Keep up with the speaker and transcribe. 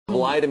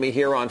Lie to Me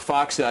here on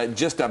Fox.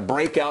 Just a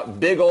breakout,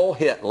 big old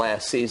hit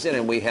last season,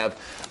 and we have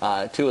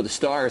two of the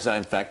stars,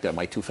 in fact,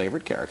 my two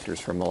favorite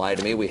characters from Lie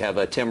to Me. We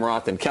have Tim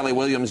Roth and Kelli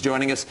Williams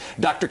joining us,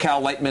 Dr.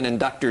 Cal Lightman and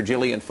Dr.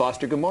 Jillian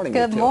Foster. Good morning.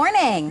 Good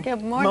morning.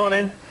 Good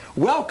morning.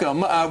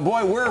 Welcome.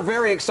 Boy, we're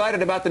very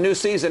excited about the new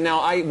season.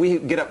 Now, we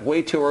get up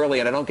way too early,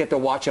 and I don't get to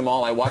watch them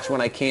all. I watch when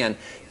I can.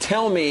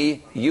 Tell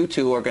me you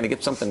two are going to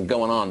get something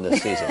going on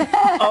this season.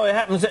 Oh, it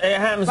happens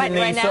right,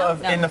 in the sort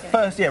of, in the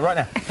first, right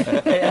now.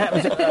 It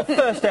happens in the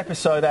first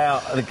episode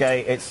out of the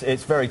gate.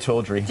 It's very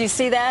tawdry. Do you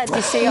see that? Do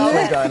you see all the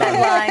lines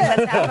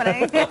that's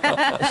happening?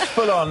 It's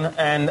full on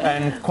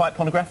and quite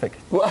pornographic.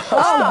 Well,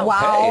 oh,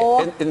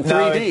 wow. In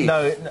 3D.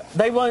 No,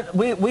 they won't.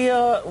 We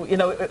are,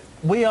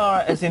 we are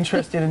as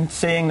interested in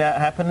seeing that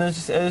happen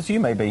as you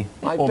may be,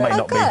 or may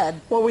not be.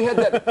 Well, we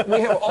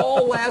have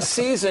all last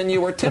season.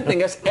 You were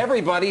tempting us,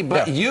 everybody,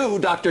 but you,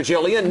 Dr.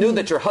 Jillian, knew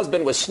that your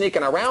husband was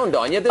sneaking around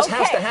on you. This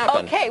has to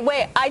happen. Okay,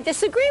 wait. I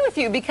disagree with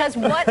you because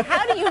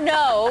how do you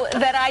know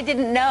that I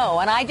didn't know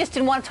and I just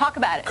didn't want to talk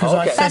about it?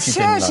 That's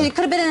true. She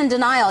could have been in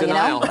denial, you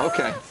know?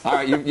 Okay. All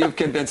right. You've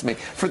convinced me.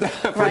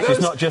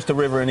 It's not just a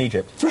river in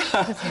Egypt.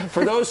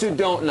 For those who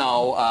don't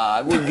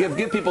know, we'll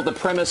give people the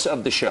premise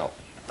of the show.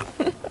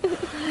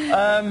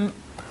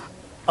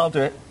 I'll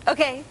do it.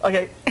 Okay.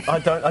 Okay. I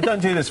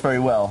don't do this very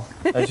well,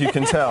 as you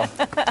can tell.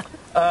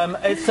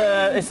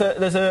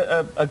 There's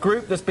a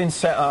group that's been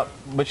set up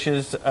which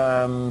is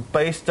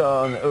based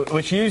on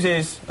which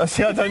uses.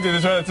 See, I don't do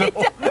this well at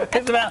all.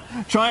 It's about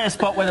trying to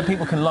spot whether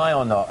people can lie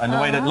or not, and the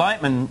way that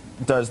Lightman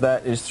does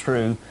that is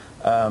through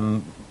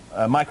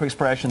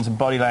micro-expressions and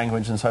body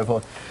language and so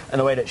forth, and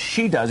the way that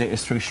she does it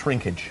is through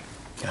shrinkage.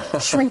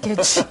 Shrinkage.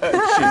 She's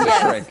a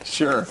shrink,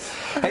 sure.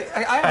 Hey,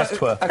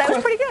 that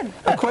was pretty good.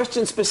 A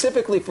question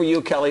specifically for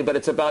you, Kelli, but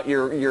it's about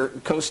your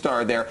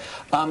co-star there.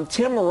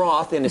 Tim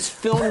Roth and his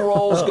film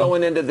roles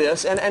going into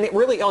this, and it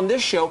really, on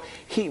this show,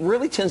 he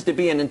really tends to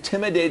be an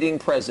intimidating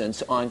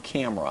presence on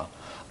camera.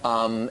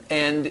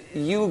 And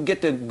you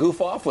get to goof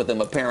off with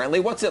him,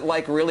 apparently. What's it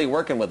like really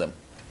working with him?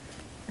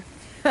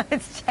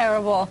 It's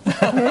terrible.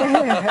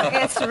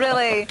 It's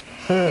really,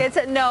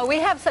 no, we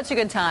have such a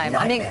good time.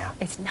 Nightmare. I mean,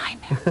 it's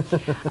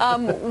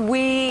nightmare.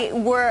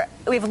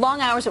 We have long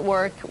hours at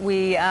work.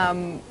 We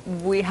have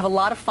a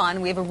lot of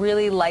fun. We have a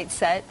really light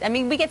set. I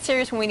mean, we get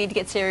serious when we need to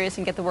get serious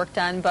and get the work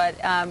done, but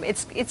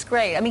it's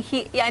great. I mean,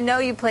 I know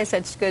you play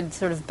such good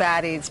sort of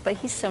baddies, but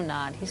he's so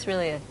not. He's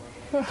really a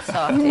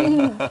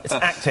softie. It's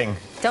acting.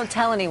 Don't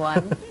tell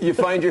anyone. You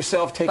find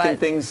yourself taking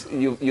things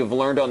you've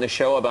learned on the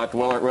show about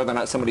whether or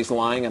not somebody's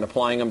lying and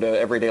applying them to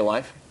everyday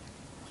life?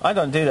 I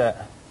don't do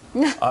that.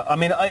 I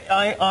mean,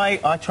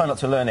 I try not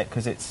to learn it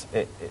because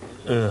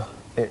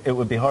it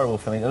would be horrible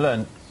for me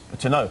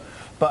to know.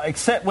 But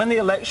except when the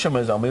election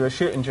was on, we were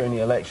shooting during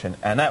the election,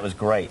 and that was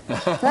great.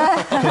 Because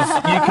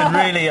you can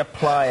really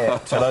apply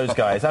it to those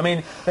guys. I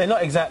mean, they're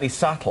not exactly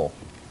subtle,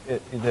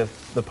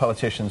 the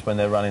politicians, when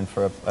they're running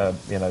for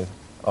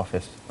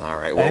office. All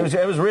right. Well,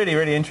 it was really,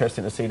 really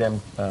interesting to see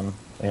them,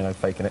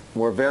 faking it.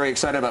 We're very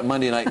excited about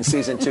Monday night in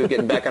season 2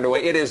 getting back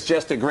underway. It is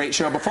just a great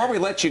show. Before we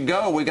let you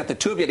go, we got the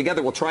two of you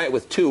together. We'll try it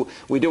with two.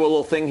 We do a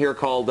little thing here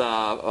called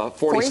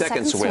 40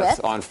 Seconds With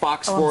on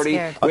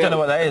FOX40. I don't know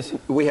what that is.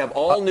 We have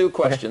all new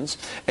questions,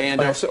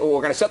 and so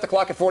we're going to set the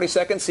clock at 40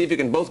 seconds. See if you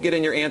can both get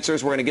in your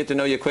answers. We're going to get to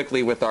know you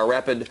quickly with our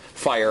rapid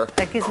fire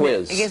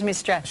quiz. It gives me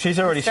stress. She's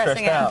already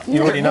stressed out.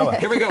 You already know her.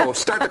 Here we go.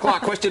 Start the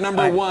clock. Question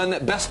number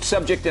 1: best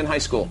subject in high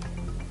school.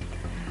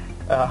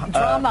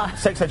 Drama.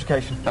 Sex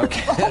education.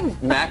 Okay.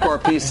 Mac or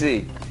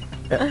PC?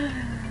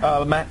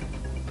 Mac.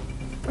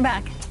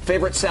 Mac.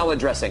 Favorite salad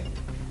dressing?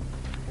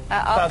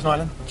 Thousand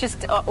Island.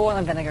 Just oil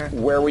and vinegar.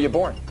 Where were you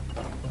born?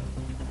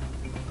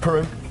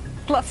 Peru.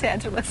 Los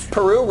Angeles.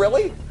 Peru,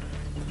 really?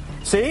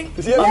 See?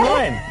 Yeah. I'm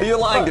lying. You're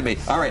lying to me.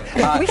 All right.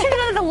 We should have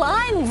done the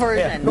line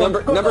version.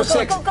 Number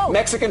 6, go.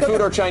 Mexican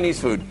food or Chinese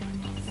food?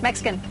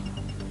 Mexican.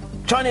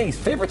 Chinese.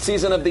 Favorite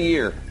season of the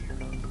year?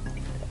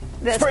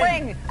 The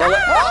spring.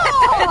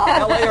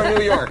 LA or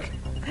New York?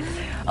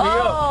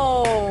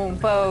 Oh,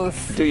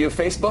 both. Do you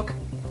Facebook?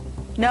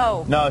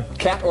 No. No.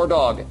 Cat or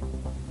dog?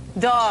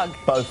 Dog.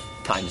 Both.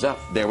 Time's up.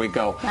 There we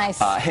go. Nice.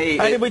 Hey,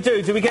 how did we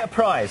do? Did we get a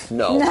prize?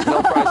 No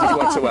prizes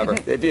whatsoever.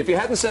 If you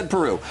hadn't said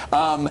Peru.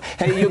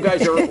 Hey, you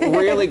guys are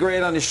really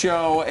great on the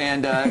show.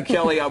 And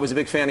Kelli, I was a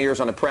big fan of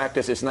yours on The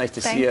Practice. It's nice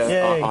to see you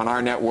on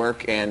our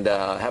network. And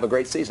have a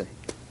great season.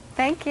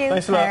 Thank you.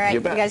 Thanks a lot. All right,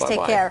 You bet. you guys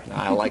take care.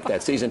 I like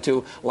that. Season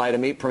 2, Lie to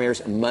Me,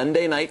 premieres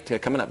Monday night,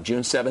 coming up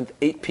June 7th,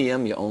 8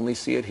 p.m. You only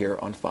see it here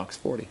on Fox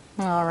 40.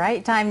 All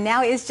right, time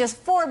now is just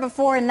 4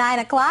 before 9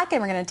 o'clock,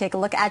 and we're going to take a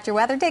look at your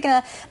weather, taking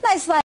a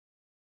nice